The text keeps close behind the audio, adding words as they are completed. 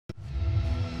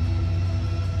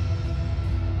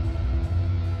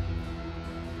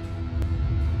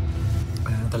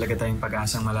talaga tayong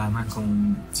pag-asang malaman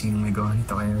kung sino may gawa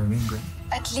nito kay Erwin, Gwen.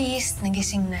 At least,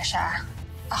 nagising na siya.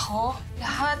 Ako,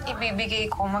 lahat ibibigay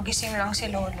ko, magising lang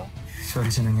si Lolo. Sorry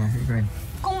sa nangyari, Gwen.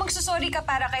 Kung magsusorry ka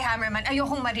para kay Hammerman,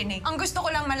 ayokong marinig. Ang gusto ko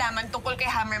lang malaman tungkol kay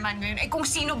Hammerman ngayon ay kung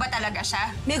sino ba talaga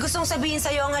siya. May gustong sabihin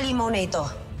sa'yo ang halimaw na ito.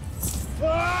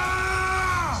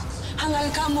 Hangal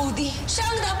ka, Modi. Siya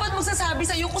ang dapat magsasabi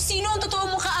sa'yo kung sino ang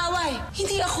totoo mong kaaway.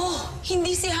 Hindi ako.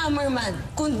 Hindi si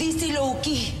Hammerman, kundi si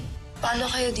Loki. Paano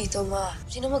kayo dito, Ma?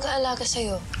 Sino mag-aalaga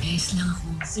sa'yo? Ayos lang ako.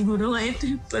 Siguro nga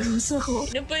ito yung parusa ko.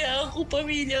 Napayaan ko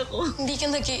pamilya ko. Hindi ka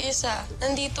nag-iisa.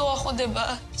 Nandito ako,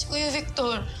 diba? Si Kuya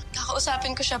Victor.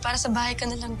 Kakausapin ko siya para sa bahay ka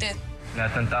na lang din.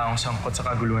 Lahat ng taong sangkot sa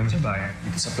kaguluhan sa bayan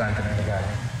dito sa planta ng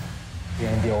regalo. Kaya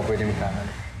hindi ako pwede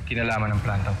magkamali. Kinalaman ng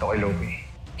plantang to kay Loki.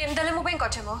 Tim, dala mo ba yung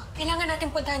kotse mo? Kailangan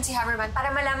natin puntahan si Hammerman para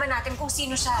malaman natin kung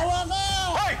sino siya.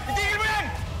 Hoy! Itigil mo yan!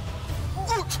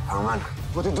 Hammerman,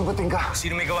 buti-dubating ka.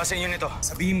 Sino may gawa sa inyo nito?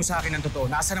 Sabihin mo sa akin ang totoo.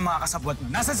 Nasaan ang mga kasabwat mo?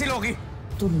 Nasaan si Loki?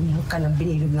 Tulungan ka ng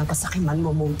binilog ng kasakiman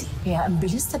mo, Modi. Kaya ang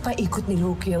bilis na paikot ni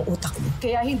Loki ang utak mo.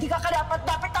 Kaya hindi ka dapat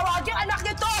tawagin anak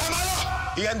nito!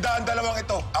 Ihanda ang dalawang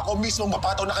ito. Ako mismo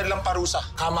mapataw na kanilang parusa.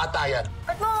 Kamatayan.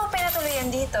 Ba't mo pinatuloyan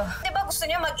dito? Di ba gusto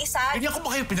niya mag-isa? Ganyan ko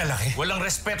ba kayo pinalaki? Walang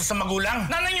respeto sa magulang?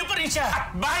 Nanay niyo pa rin siya!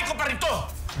 At bahay ko pa rin to!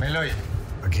 Meloy.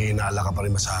 Maghihinala ka pa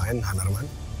rin ba sa akin, Hammerman?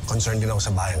 Concerned din ako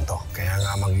sa bayang to. Kaya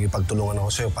nga magigipagtulungan ako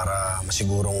sa'yo para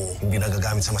masigurong hindi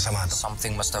nagagamit sa masama to.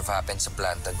 Something must have happened sa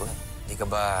planta, Gwen. Hindi ka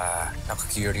ba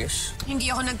naka-curious?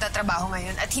 Hindi ako nagtatrabaho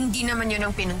ngayon at hindi naman yun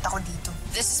ang pinunta ko dito.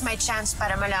 This is my chance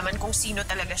para malaman kung sino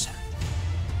talaga siya.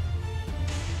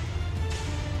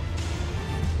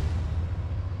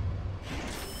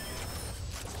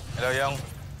 Hello, Yong.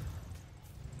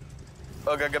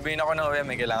 Gagabihin ako ng uwi.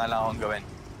 May kailangan lang akong gawin.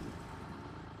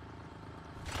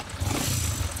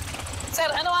 Sir,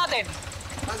 ano atin?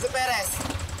 Manzo Perez.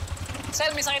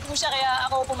 Sir, may sakit po siya kaya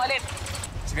ako pumalit.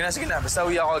 Sige na. Basta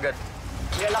uwi ako agad.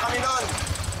 Kilala kami noon.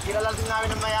 Kilala din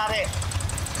namin ang mayari.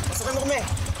 Pasukin mo kami.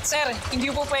 Sir, hindi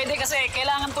po pwede kasi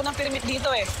kailangan ko ng permit dito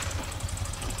eh.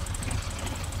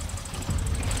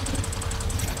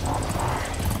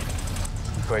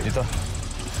 Pwede to.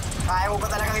 Kaya mo ba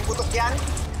talagang iputok yan?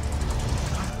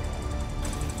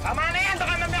 Tama na yan!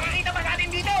 Baka makakita pa natin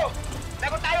dito!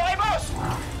 Lagot tayo kay boss!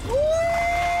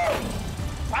 Woo!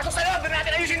 Pasok sa loob! Doon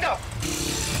natin ayusin to!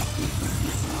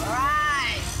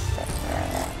 Alright!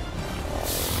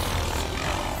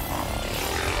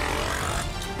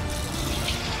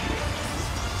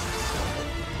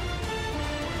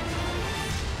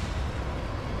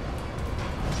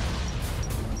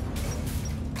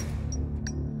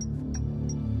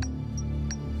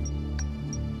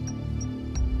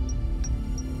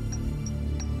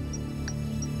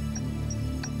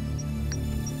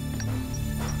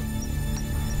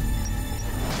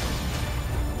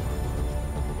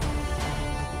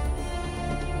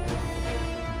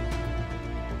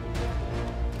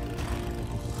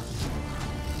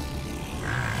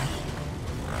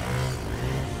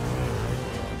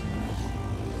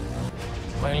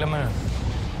 Ang laman nun.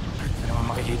 Hindi naman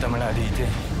makikita mula dito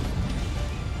eh.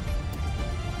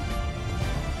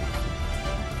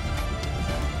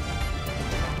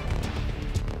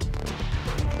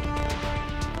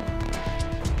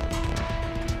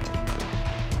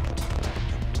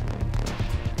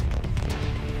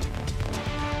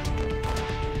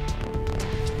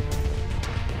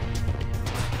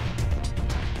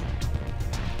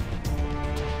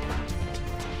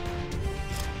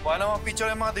 Paano mga picture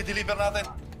yung mga dideliver natin?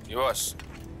 Iwas.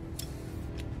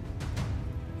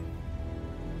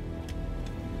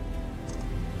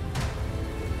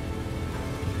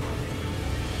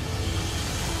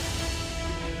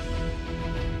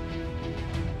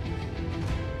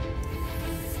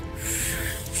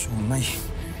 Sumay.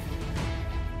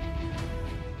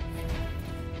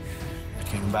 Ba't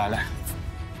kayong bala?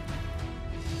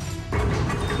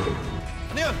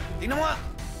 Ano yun? Tingnan mo nga.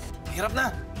 Hirap na.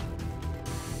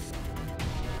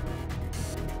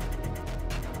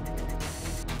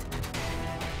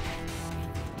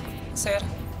 Sir,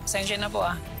 pasensya na po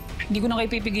ah. Hindi ko na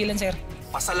kayo pipigilan, sir.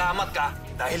 Pasalamat ka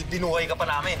dahil dinuhay ka pa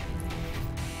namin.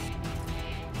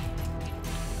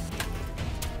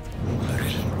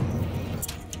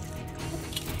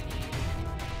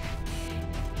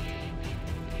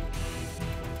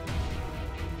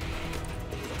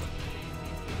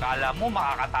 Kala mo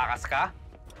makakatakas ka?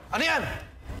 Ano yan?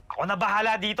 Ako na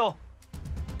bahala dito.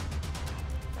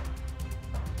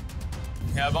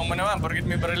 Yabang mo naman, porkit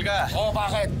may baril ka. Oo,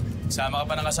 bakit? Kasama ka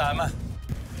pa ng kasama.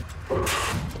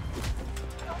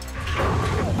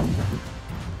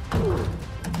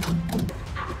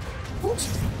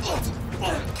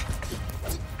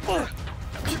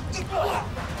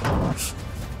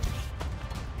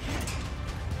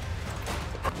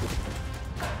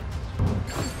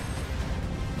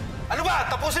 Ano ba?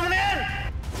 Tapusin mo na yan!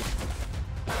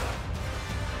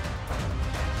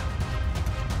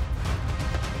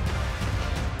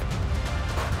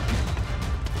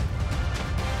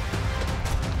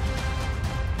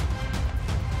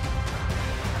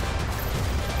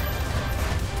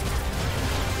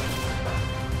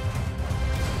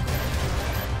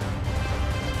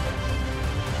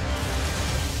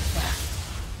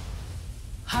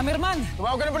 Hammerman!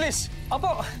 Tumawag ka ng polis!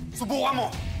 Opo! Subukan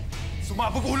mo!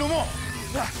 Sumabog ulo mo!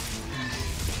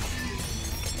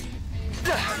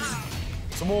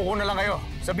 Sumuko na lang kayo.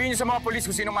 Sabihin niyo sa mga polis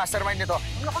kung sino mastermind nito.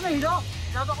 Ano kami, Hilo?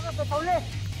 Laban kami, papauli.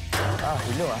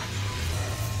 Hilo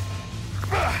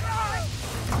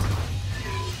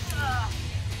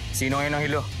Sino ngayon ang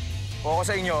hilo? Kung ako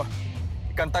sa inyo,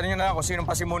 ikanta niyo na lang kung sinong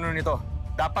pasimuno nito.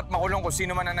 Dapat makulong kung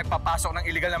sino man ang nagpapasok ng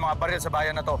iligal na mga baril sa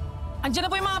bayan na to. Andiyan na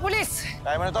po yung mga pulis!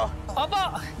 Kaya mo na to? Opo!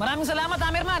 Maraming salamat,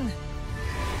 Hammerman!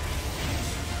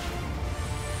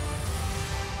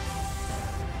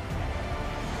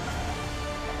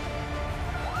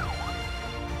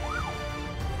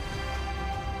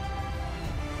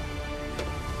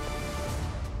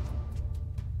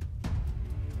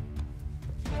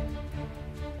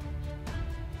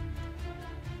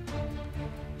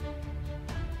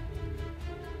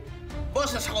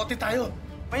 Boss, nasa kote tayo.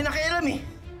 May nakialam eh.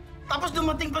 Tapos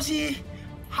dumating pa si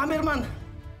Hammerman.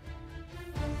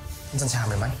 Minsan si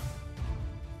Hammerman?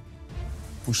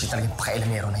 Push talaga yung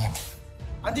pakailamero na yan.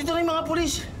 Andito na yung mga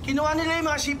pulis. Kinuha nila yung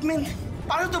mga shipment.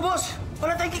 Paano to, boss?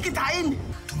 Wala tayong kikitain.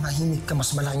 Tumahimik ka,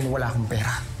 mas malaki na wala akong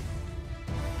pera.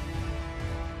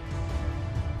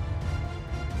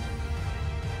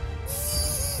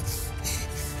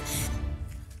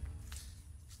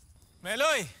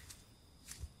 Meloy!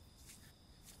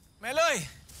 Meloy!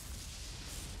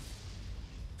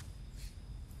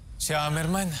 Si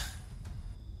Hammerman.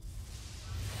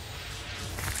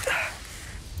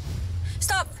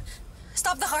 Stop!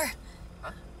 Stop the car!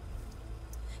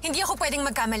 Hindi ako pwedeng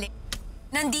magkamali.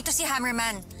 Nandito si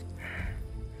Hammerman.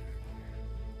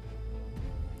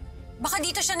 Baka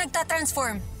dito siya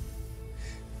nagtatransform.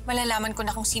 Malalaman ko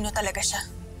na kung sino talaga siya.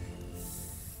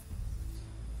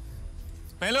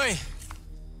 Meloy!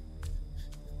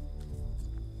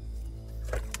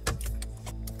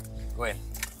 Gwen.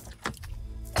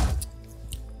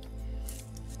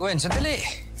 Gwen, sandali!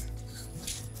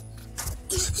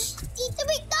 Tito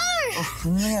Victor! Oh,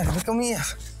 ano nangyari? Ba't ka umiyak?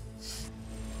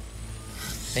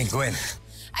 Hey, Gwen.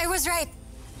 I was right.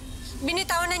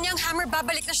 Binitawan na niyang hammer,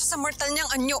 babalik na siya sa mortal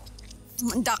niyang anyo.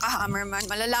 Tumanda ka, Hammerman.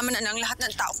 Malalaman na ng lahat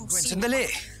ng tao kung Gwen, sino. sandali!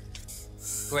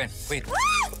 Gwen, wait.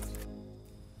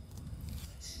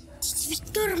 Tito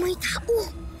Victor, may tao.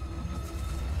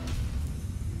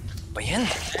 Ba yan?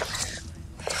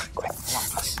 Gwen,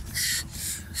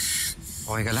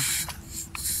 okay ka lang?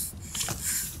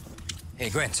 Hey,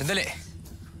 Gwen, sandali.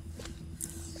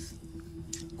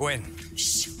 Gwen.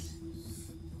 Shh.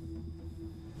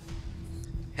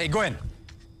 Hey, Gwen!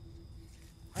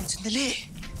 Gwen, sandali.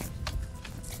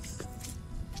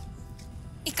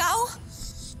 Ikaw?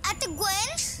 Ate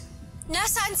Gwen?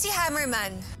 Nasaan si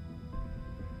Hammerman?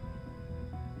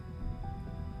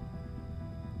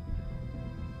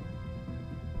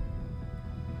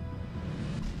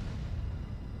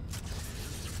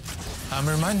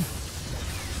 Hammerman?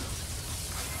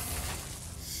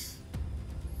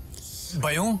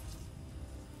 Bayong?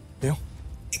 Bayong?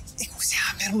 Ikaw si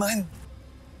Hammerman.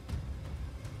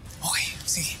 Okay,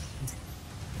 sige.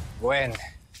 Gwen.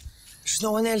 There's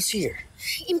no one else here.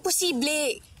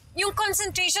 Imposible. Yung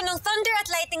concentration ng thunder at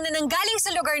lightning na nanggaling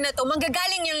sa lugar na to,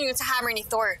 manggagaling yun sa hammer ni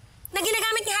Thor. Na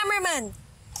ginagamit ni Hammerman.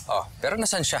 Oh, pero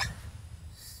nasan siya?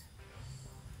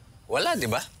 Wala, di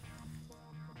ba?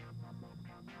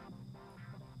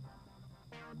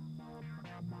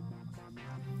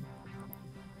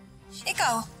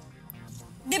 Ikaw,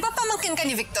 di ba pamangkin ka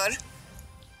ni Victor?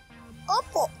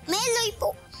 Opo, Meloy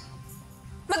po.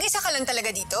 Mag-isa ka lang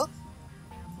talaga dito?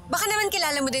 Baka naman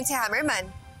kilala mo din si Hammerman.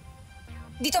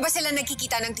 Dito ba sila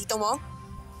nagkikita ng tito mo?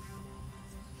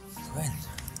 Gwen,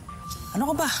 ano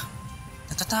ka ba?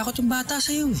 Natatakot yung bata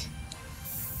sa'yo eh.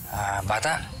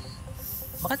 Bata.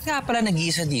 Bakit nga pala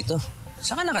nag-iisa dito?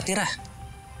 Saan ka nakatira?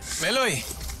 Meloy!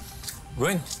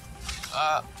 Gwen,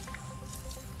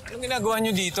 anong ginagawa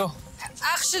niyo dito?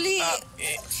 Actually...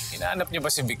 Hinahanap niyo ba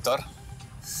si Victor?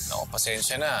 Naku,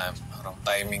 pasensya na. Parang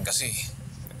timing kasi.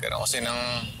 Nagkaroon kasi ng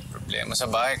problema sa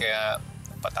bahay kaya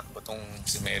napatakbo tong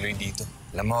si Meloy dito.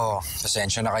 Alam mo,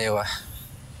 pasensya na kayo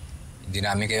Hindi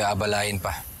namin kayo abalahin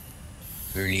pa.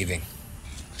 We're leaving.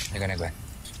 Halika na, Gwen.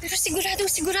 Pero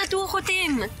sigurado ako,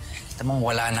 Tim. Kita mong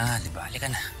wala na nga, di ba? Halika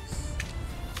na.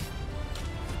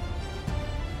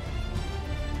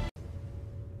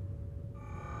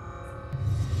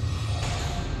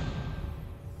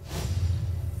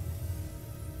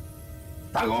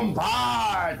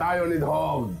 Tagumpay tayo ni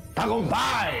Dog!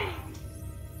 Tagumpay!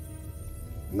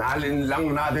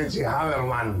 Nalinlang natin si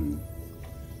Hammerman.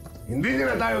 Hindi niya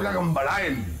na tayo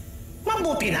gagambalain.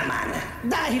 Mabuti naman,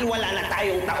 dahil wala na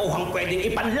tayong tauhang pwedeng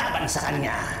ipanlaban sa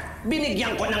kanya.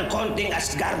 Binigyan ko ng konting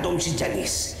Asgardom si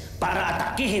Janice para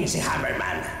atakihin si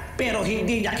Hammerman. Pero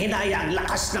hindi niya kinaya ang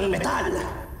lakas ng metal.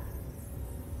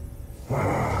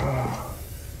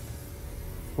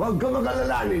 Huwag ka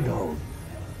mag-alala ni Dog.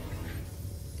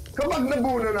 Kapag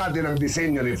nabuo natin ang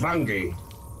disenyo ni Frankie,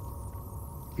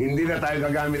 hindi na tayo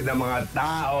gagamit ng mga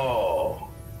tao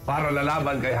para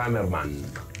lalaban kay Hammerman.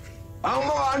 Ang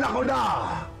mga anak ko na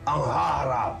ang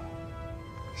haharap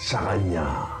sa kanya.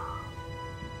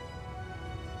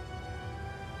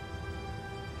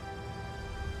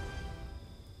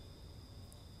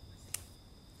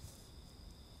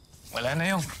 Wala na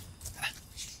yung.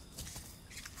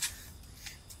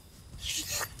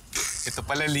 Ito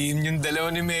pala lihim yung dalawa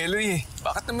ni Meloy eh.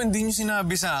 Bakit naman di nyo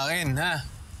sinabi sa akin, ha?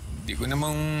 Hindi ko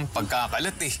namang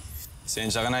pagkakalat eh.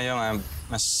 Sensya ka na yung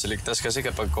mas ligtas kasi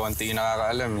kapag konti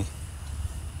nakakaalam eh.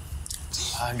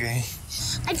 Bagay.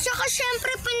 At saka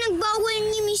syempre pinagbawal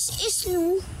ni Miss S,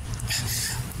 no?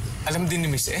 Alam din ni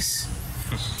Miss S?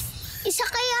 Isa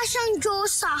kaya siyang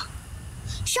Diyosa.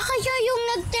 Siya kaya yung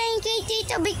nag-train kay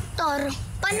Tita Victor.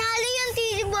 Panalo yan,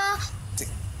 diba?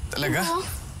 Talaga?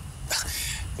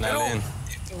 Pero,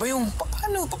 ba yung,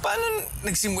 paano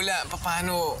nagsimula?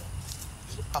 Paano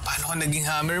ka naging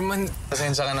Hammerman?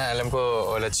 Pasensya ka na, alam ko,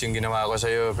 olats yung ginawa ko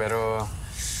sa'yo, pero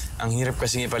ang hirap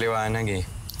kasing ipaliwanag eh.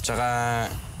 Tsaka,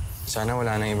 sana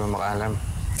wala nang iba makaalam.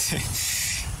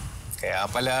 Kaya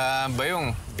pala,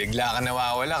 Bayong, bigla ka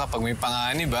nawawala kapag may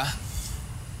panganib, ha?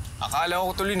 Akala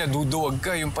ko tuloy naduduwag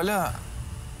ka, yung pala.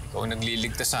 Ikaw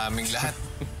nagliligtas sa aming lahat.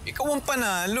 Ikaw ang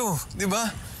panalo, di ba?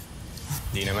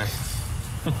 Di naman.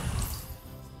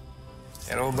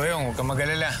 Pero Bayong, huwag kang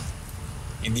mag-alala.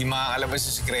 Hindi makakalabas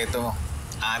sa sikreto mo.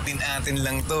 Atin-atin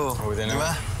lang to. Di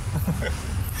ba?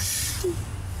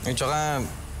 Ay, tsaka,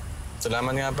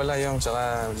 salamat nga pala yung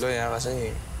tsaka Loy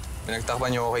kasi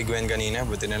pinagtakpan niyo ako kay Gwen kanina.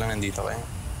 Buti na lang nandito kayo.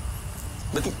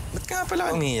 Ba't ka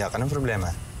pala umiiyak? Anong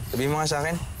problema? Sabihin mo nga sa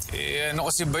akin. Eh,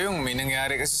 ano kasi Bayong, may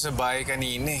nangyari kasi sa bahay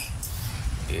kanina eh.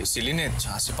 Si Lynette,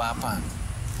 tsaka si Papa.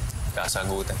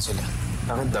 Kasagutan sila.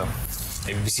 Bakit daw?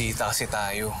 May bisita kasi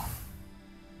tayo.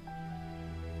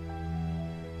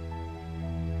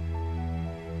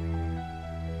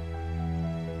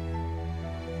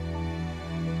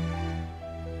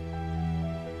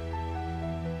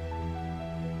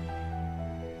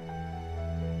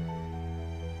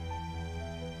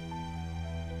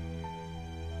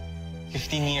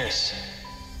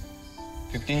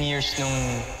 $15 years nung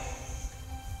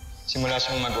simula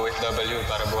siyang mag-OFW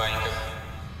para buhayin ka.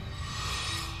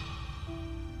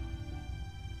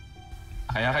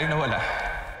 Kaya kayo nawala.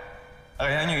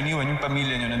 Kaya niyo iniwan yung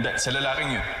pamilya niyo sa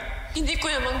lalaking yun. Hindi ko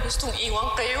naman gustong iwan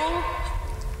kayo.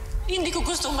 Hindi ko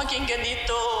gustong maging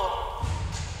ganito.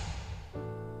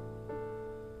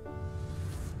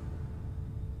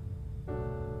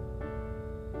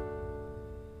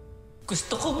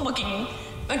 Gusto kong maging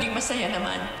masaya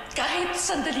naman. Kahit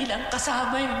sandali lang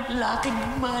kasama yung lalaking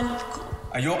mahal ko.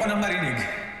 Ayoko nang marinig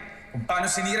kung paano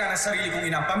sinira ng sarili kong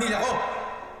ina ang pamilya ko.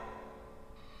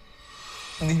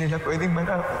 Hindi nila pwedeng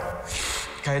malaman.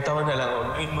 Kahit ako na lang ako,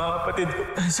 yung mga kapatid ko.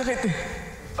 Sakit eh.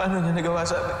 Paano niya nagawa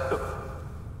sa amin ito?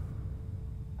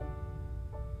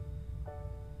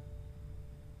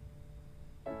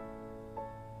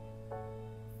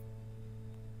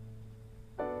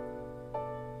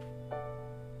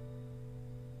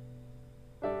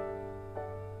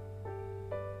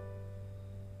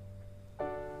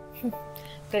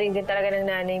 Galing din talaga ng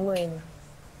nanay mo eh.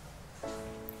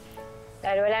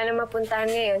 Dahil wala nang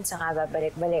mapuntahan ngayon, saka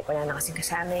babalik-balik. Wala na kasing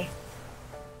kasama eh.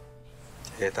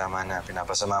 Eh, tama na.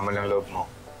 Pinapasama mo lang loob mo.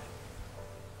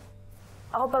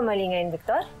 Ako pa mali ngayon,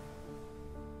 Victor?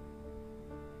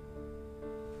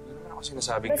 Ano naman ako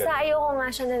sinasabing basta ayoko nga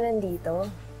siya na nandito.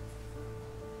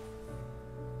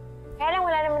 Kaya lang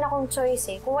wala naman akong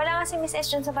choice eh. Kung wala nga si Miss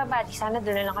S dyan sa babati, sana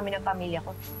doon na lang kami ng pamilya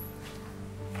ko.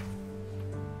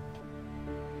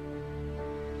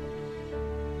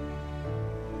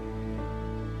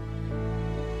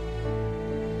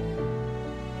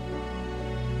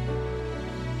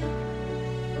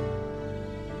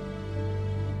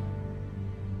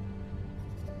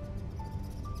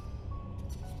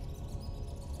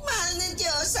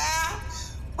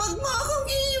 Huwag mo akong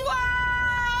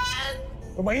iwan!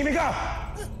 Tumahimik ka!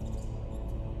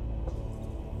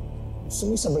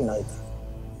 Sumisabay na kita.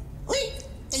 Uy!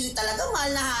 Kayo talaga,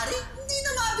 mahal na hari. Hindi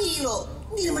na mabiro.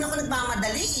 Hindi naman ako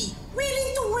nagmamadali eh.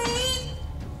 Willing to wait.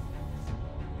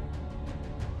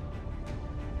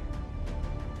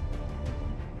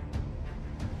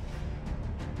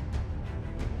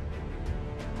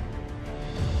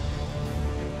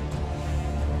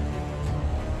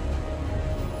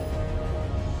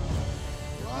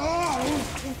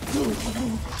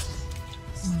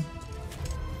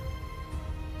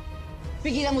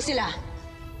 pigilan mo sila.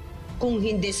 Kung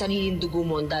hindi, sariling dugo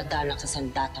mo ang dadanak sa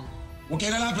sandata mo. Huwag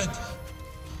kayo lalapit!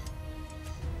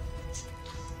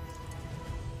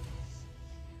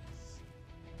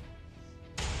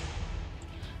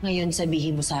 Ngayon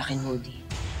sabihin mo sa akin, Moody,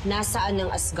 nasaan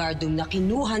ang Asgardum na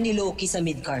kinuha ni Loki sa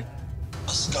Midgard?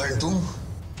 Asgardum?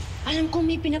 Alam kong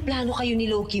may pinaplano kayo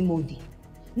ni Loki, Moody.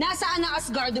 Nasaan ang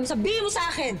Asgardum? Sabihin mo sa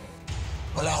akin!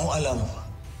 Wala akong alam.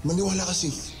 Maniwala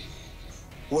kasi.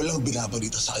 Walang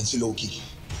binabalita sa akin si Loki.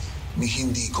 Ni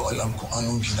hindi ko alam kung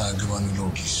anong ginagawa ni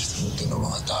Loki sa buti ng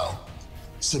mga tao.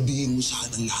 Sabihin mo sa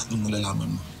akin ang lahat ng nalalaman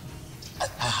mo. At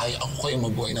hahayaan ko kayo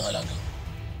mabuhay ng alaga.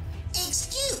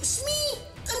 Excuse me!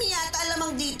 Kami yata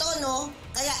lamang dito, no?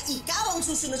 Kaya ikaw ang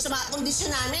susunod sa mga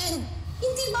kondisyon namin.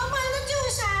 Hindi ba, mahal na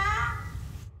Diyos, ha?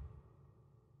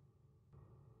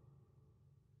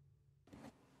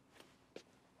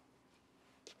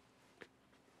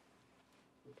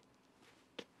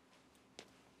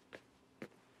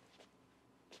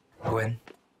 Gwen?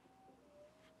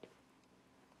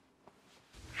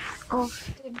 Oh,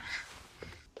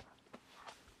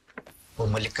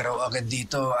 Bumalik ka raw agad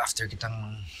dito after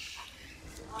kitang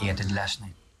ihatid last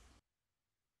night.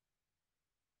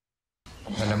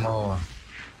 Alam mo,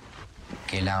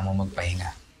 kailangan mo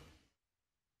magpahinga.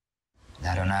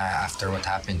 Lalo na after what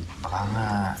happened, baka nga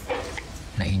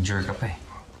na-injure ka pa eh.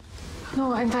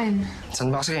 No, I'm fine.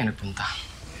 Saan ba kasi kayo nagpunta?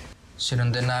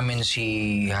 Sinundan namin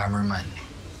si Hammerman.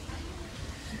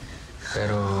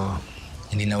 Pero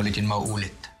hindi na ulit yun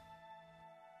mauulit.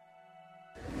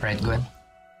 Right, Gwen?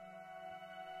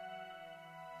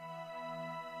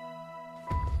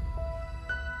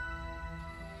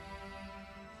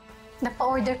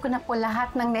 Napa-order ko na po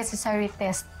lahat ng necessary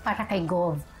test para kay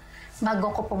Gov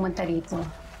bago ko pumunta rito.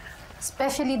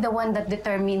 Especially the one that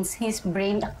determines his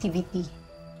brain activity.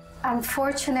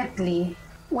 Unfortunately,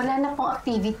 wala na pong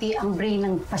activity ang brain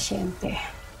ng pasyente.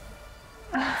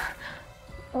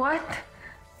 What?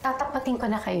 Tatapatin ko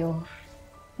na kayo.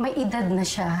 May edad na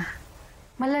siya.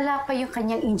 Malala pa yung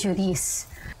kanyang injuries.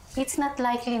 It's not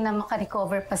likely na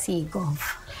makarecover pa si Gov.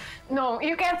 No,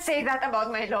 you can't say that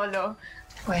about my lolo.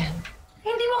 Gwen.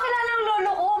 Hindi mo kilala ang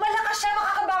lolo ko. Malakas siya,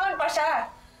 makakabangon pa siya.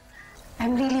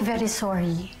 I'm really very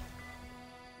sorry.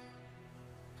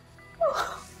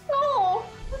 No!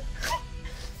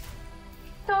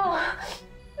 No!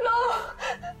 No!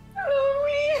 No,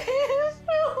 please!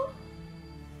 No!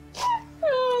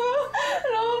 No!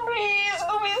 No, please!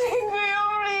 Gumising ko yun,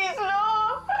 please! No!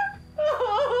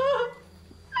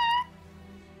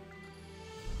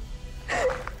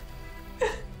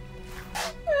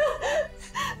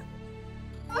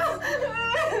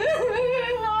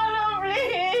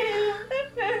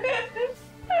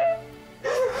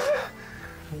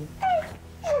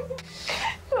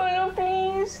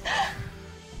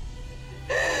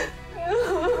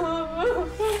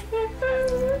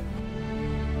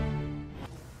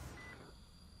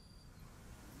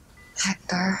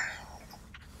 Hector.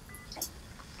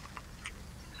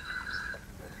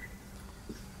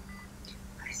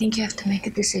 I think you have to make a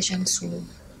decision soon.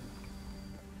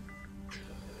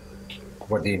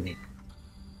 What do you mean?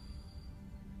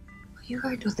 You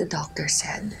heard what the doctor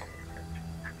said.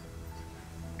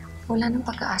 Wala nang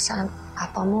pag-aasa ang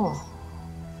papa mo.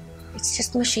 It's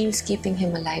just machines keeping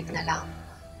him alive na lang.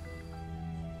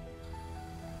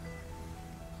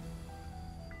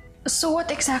 So what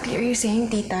exactly are you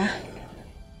saying, Tita?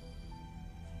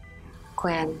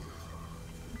 Gwen,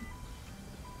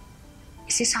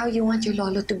 is this how you want your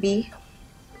lolo to be?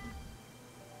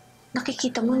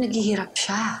 Nakikita mo naghihirap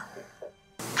siya.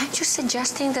 I'm just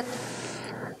suggesting that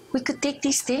we could take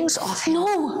these things off him.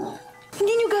 No! Hindi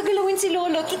niyo gagalawin si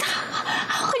Lolo. Tita,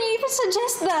 how can you even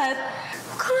suggest that?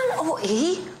 Huwag kang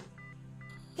OA.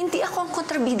 Hindi ako ang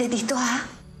kontrabida dito, ha?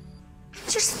 I'm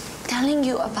just telling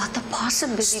you about the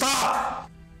possibility. Stop!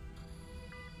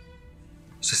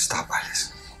 Just stop,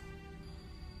 Alice.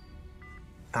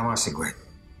 Tama si Gwen.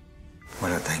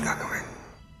 Wala tayong gagawin.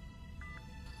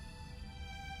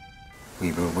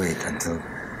 We will wait until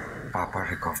Papa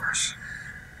recovers.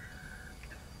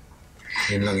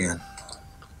 Yun lang yan.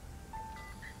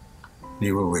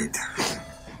 We will wait.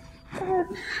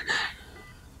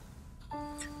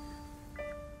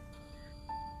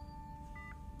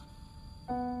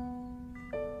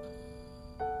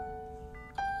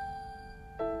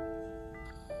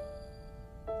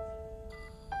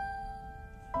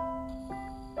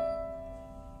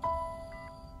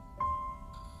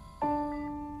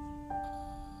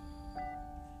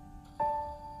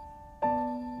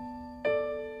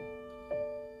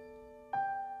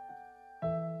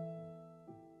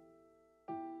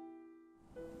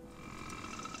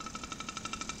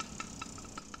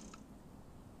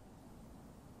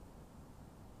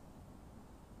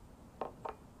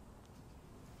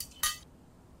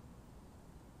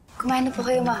 Kumain na po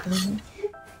kayo, ma.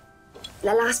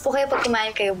 Lalakas po kayo pag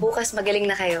kumain kayo. Bukas magaling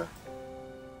na kayo.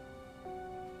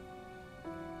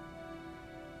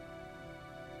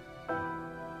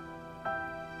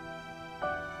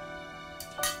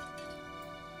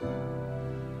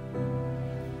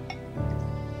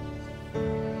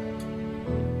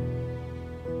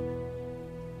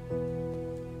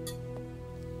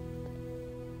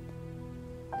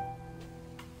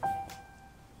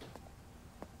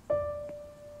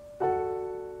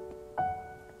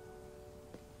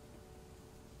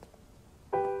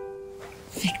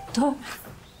 Victor?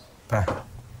 Pa.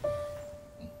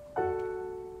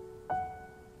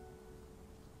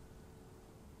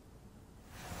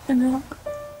 Anak.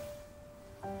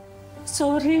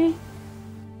 Sorry.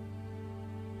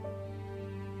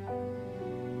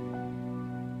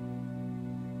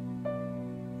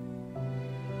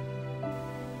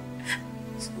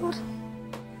 Sorry.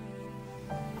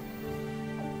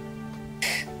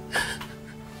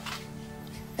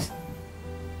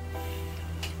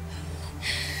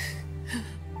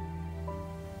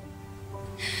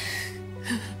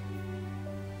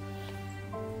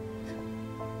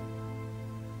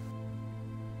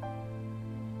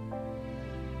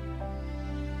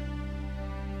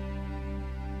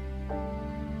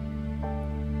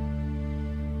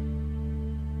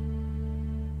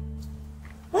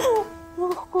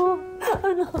 Ako,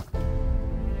 anak.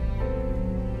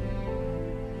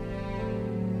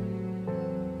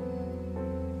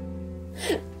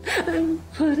 I'm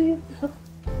sorry.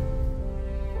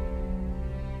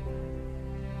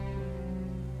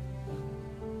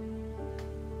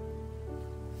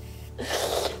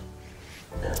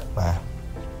 Ma,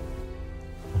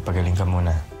 magpagaling ka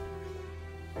muna.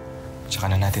 Tsaka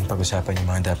na natin pag-usapan yung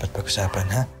mga dapat pag-usapan,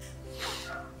 ha?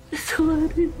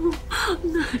 Sorry mo.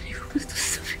 Nari ko ito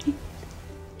sabihin.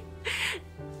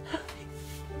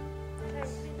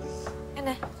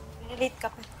 Ana, relate ka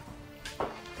pa.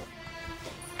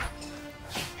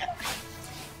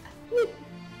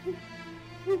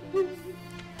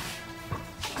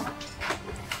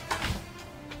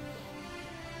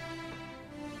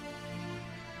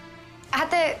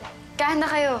 Ate, kain na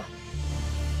kayo.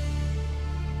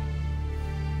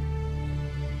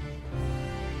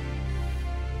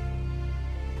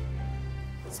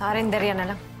 Sa karinderya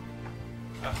na lang.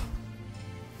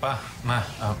 Pa, ma,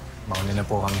 mauna na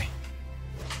po kami.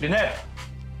 Lynette!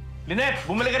 Lynette!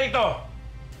 Bumalik ka rito!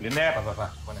 Lynette! Pa,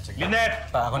 ako na. Sige. Lynette!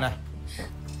 Pa, ako na.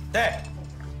 Te!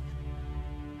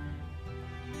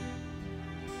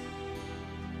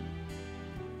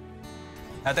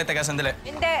 Ate, teka, sandali.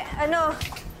 Hindi,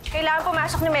 kailangan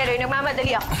pumasok ni Meloy.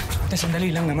 Nagmamadali ako. Ate, sandali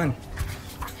lang naman.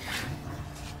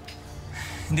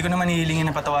 Hindi ko naman hihilingin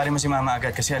na patawarin mo si Mama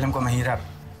agad kasi alam ko mahirap.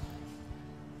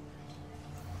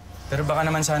 Pero baka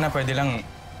naman sana pwede lang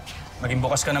maging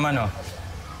bukas ka naman, oh.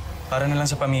 Para na lang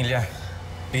sa pamilya.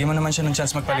 Bigyan mo naman siya ng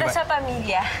chance magpaliwanag. Para sa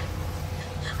pamilya?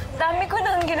 Dami ko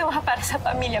nang ginawa para sa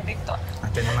pamilya, Victor.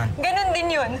 Ate naman. Ganon din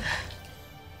yun.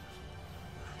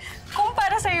 Kung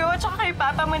para sa'yo at saka kay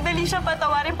Papa, madali siya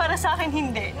patawarin, para sa akin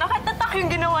hindi. Nakatatak yung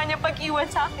ginawa niya pag-iwan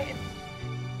sa akin.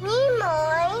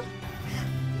 Mimoy?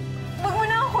 Huwag mo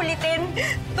na akong kulitin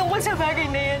tungkol sa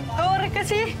bagay na yan, Thor,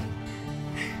 kasi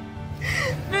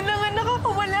noon na nga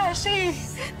nakakawala siya eh.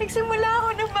 Nagsimula ako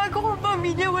na bago kong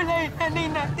pamilya, wala yung nanay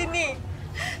natin eh.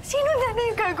 Sino nanay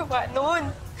yung gagawa noon?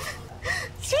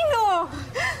 Sino?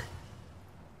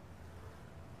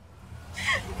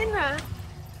 Ika na.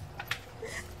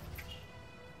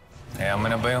 Kaya mo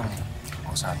na ba yung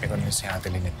kausapin ko na si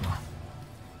Ate Lynette mo?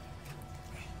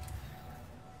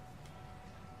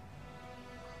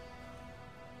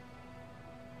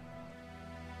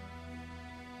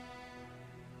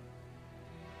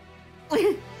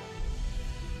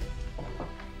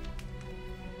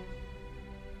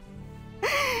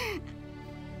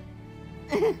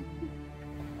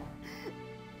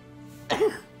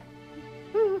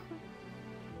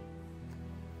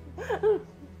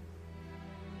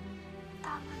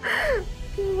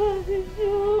 Tawarin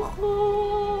niyo ako.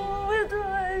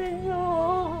 Tawarin niyo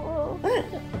ako.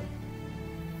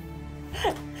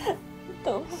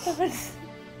 Thomas.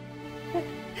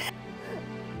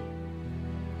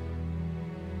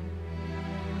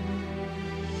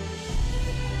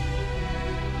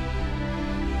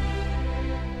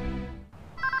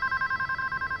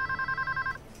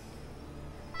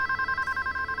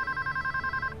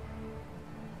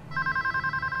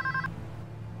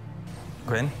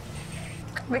 Gwen?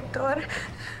 Victor?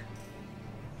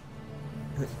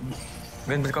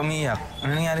 Gwen, ba't ka umiiyak?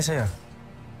 Ano nangyari sa'yo?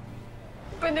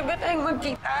 Pwede ba tayong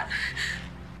magkita?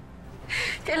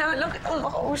 Kailangan lang kitang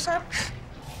makausap.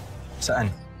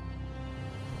 Saan?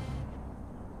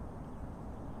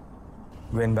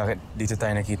 Gwen, bakit dito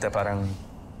tayo nakita? Parang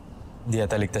hindi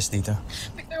ata ligtas dito.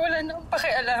 Victor, wala na akong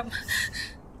pakialam.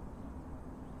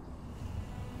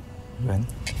 Gwen?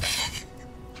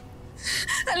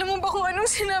 Alam mo ba kung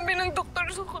anong sinabi ng doktor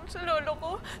tungkol sa lolo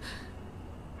ko?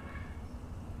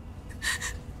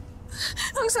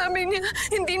 Ang sabi niya,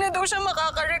 hindi na daw siya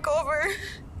makaka-recover.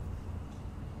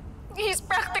 He's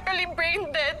practically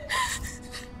brain dead.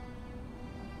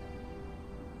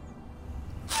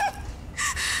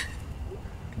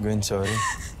 Gwen, sorry.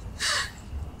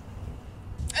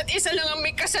 At isa lang ang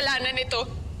may kasalanan nito.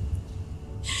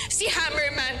 Si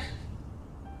Hammerman.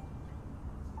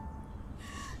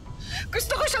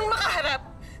 Gusto ko siyang makaharap.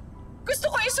 Gusto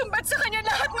ko isumbat sa kanya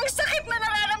lahat ng sakit na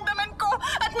nararamdaman ko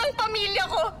at ng pamilya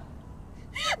ko.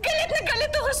 Galit na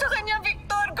galit ako sa kanya,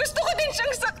 Victor. Gusto ko din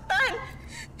siyang saktan.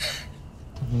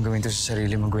 Huwag mong gawin to sa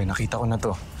sarili mo, Gwen. Nakita ko na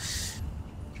to.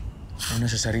 Una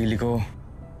sa sarili ko.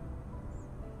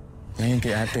 Ngayon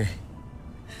kay ate.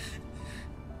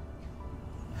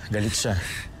 Galit siya.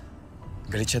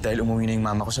 Galit siya dahil umuwi na yung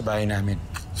mama ko sa bahay namin.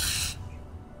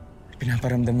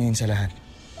 Pinaparamdam niya yun sa lahat.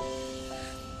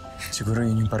 Siguro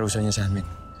yun yung parusa niya sa amin.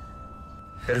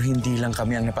 Pero hindi lang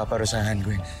kami ang napaparusahan,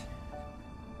 Gwen.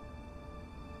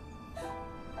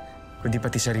 Kundi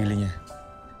pati sarili niya.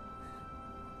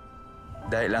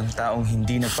 Dahil ang taong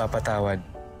hindi nagpapatawad,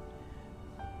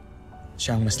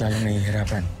 siyang mas lalong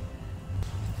nahihirapan.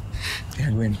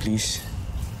 Kaya Gwen, please.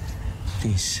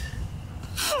 Please.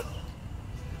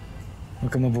 Huwag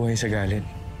ka mabuhay sa galit.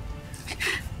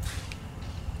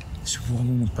 Subukan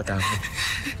mo magpatawad.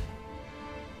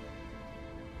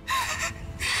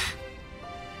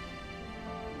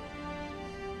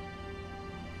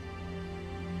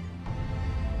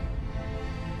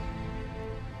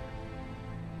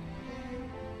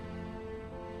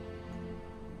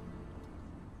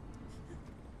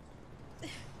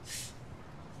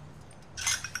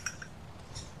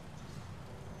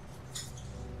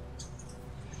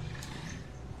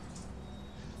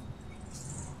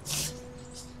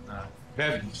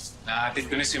 Webb,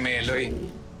 nahatid ko na si Meloy.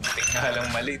 Matik na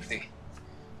lang malit eh.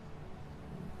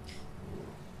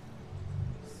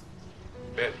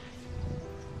 Webb.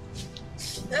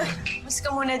 Mas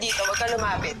ka muna dito, huwag ka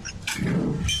lumapit.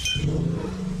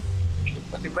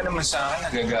 Pati ba naman sa akin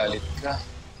nagagalit ka?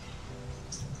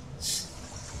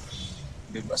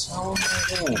 Diba, asawa mo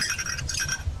ako.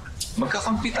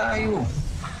 Magkakampi tayo.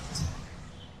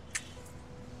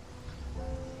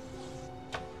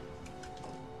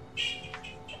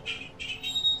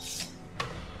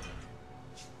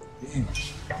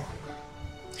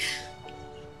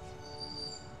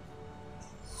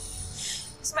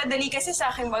 Mas madali kasi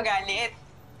sa akin magalit.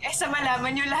 Sa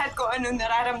malaman niyo lahat kung anong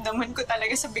nararamdaman ko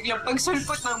talaga sa biglang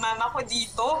pagsulpot ng mama ko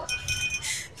dito.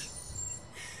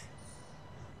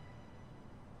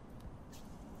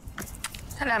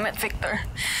 Salamat, Victor.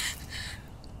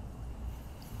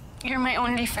 You're my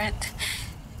only friend.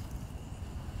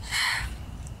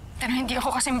 Pero hindi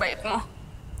ako kasing bait mo.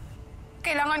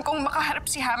 Kailangan kong makaharap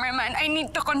si Hammerman. I need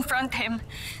to confront him.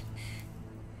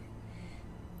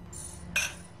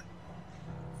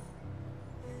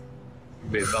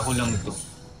 Beb, ako lang to.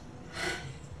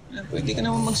 Pwede ka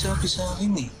naman magsabi sa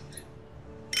akin eh.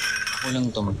 Ako lang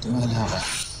to, magtiwala ka.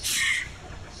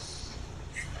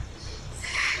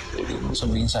 Pwede mo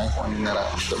sabihin sa akin kung anong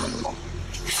nararamdaman mo.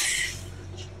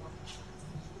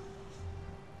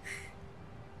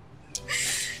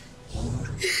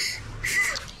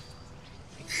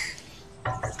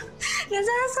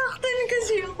 Nasasaktan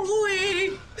kasi ako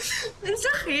eh. Ang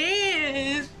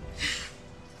sakit.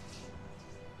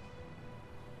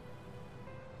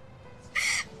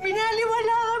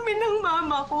 Binaliwala kami ng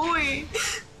mama ko eh.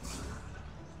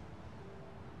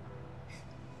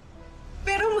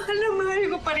 Pero mahal na mahal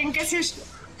ko pa rin kasi siya.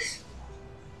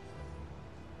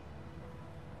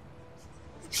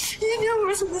 Yun yung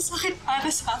mas masakit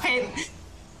para sa akin.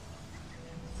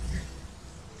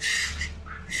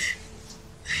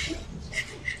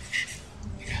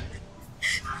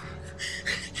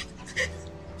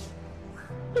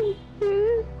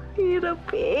 Hirap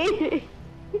eh.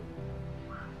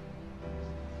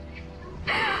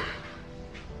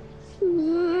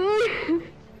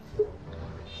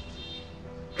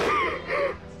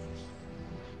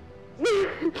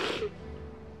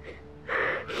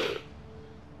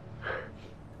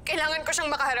 Kailangan ko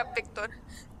siyang makaharap, Victor.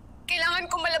 Kailangan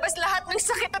ko malabas lahat ng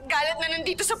sakit at galit na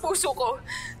nandito sa puso ko.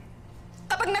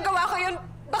 Kapag nagawa ko yun,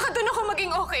 baka doon ako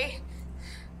maging okay.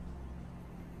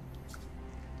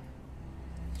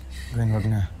 Gwen, wag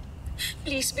na.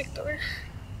 Please, Victor.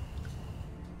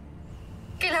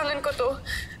 Kailangan ko to.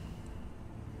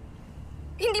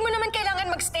 Hindi mo naman kailangan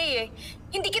magstay eh.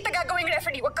 Hindi kita gagawing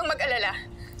referee, huwag kang mag-alala.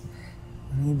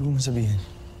 Ano ibig mo sabihin?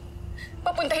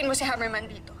 Papuntahin mo si Hammerman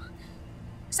dito.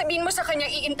 Sabihin mo sa kanya,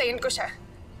 iintayin ko siya.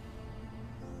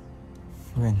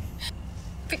 Gwen.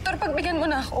 Victor, pagbigyan mo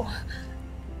na ako.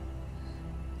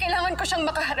 Kailangan ko siyang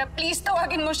makaharap. Please,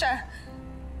 tawagin mo siya.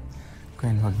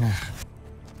 Gwen, wag na.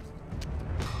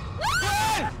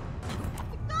 Victor!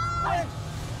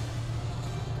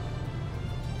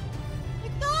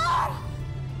 Victor!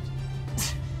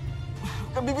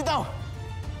 Kabibitaw!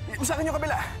 Sa akin yung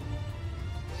kabila.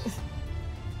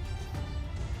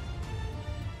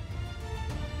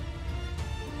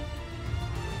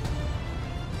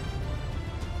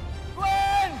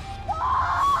 Gwen!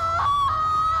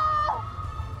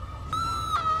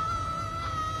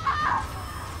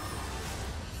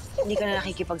 Hindi ka na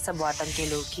nakikipagsabuatan kay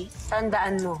Loki?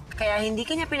 Tandaan mo, kaya hindi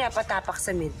kanya pinapatapak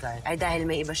sa Midgard ay dahil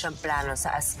may iba siyang plano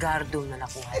sa Asgardum na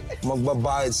nakuha niya.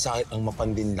 Magbabayad sa akin ang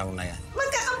mapandin lang na yan.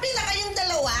 Magkakampi na kayong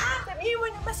dalawa? Sabihin mo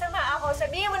na masama ako.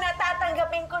 Sabihin mo na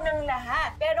tatanggapin ko ng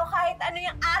lahat. Pero kahit ano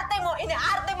yung arte mo,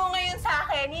 inaarte mo ngayon sa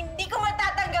akin, hindi ko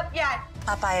matatanggap yan.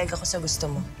 Papayag ako sa gusto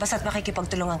mo. Basta't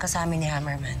makikipagtulungan ka sa amin ni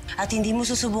Hammerman. At hindi mo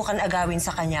susubukan agawin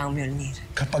sa kanya ang Mjölnir.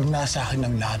 Kapag nasa akin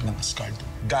ang lahat ng Asgard,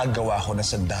 gagawa ko ng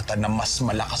sandata na mas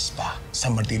malakas pa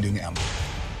sa martilyo ni Amo.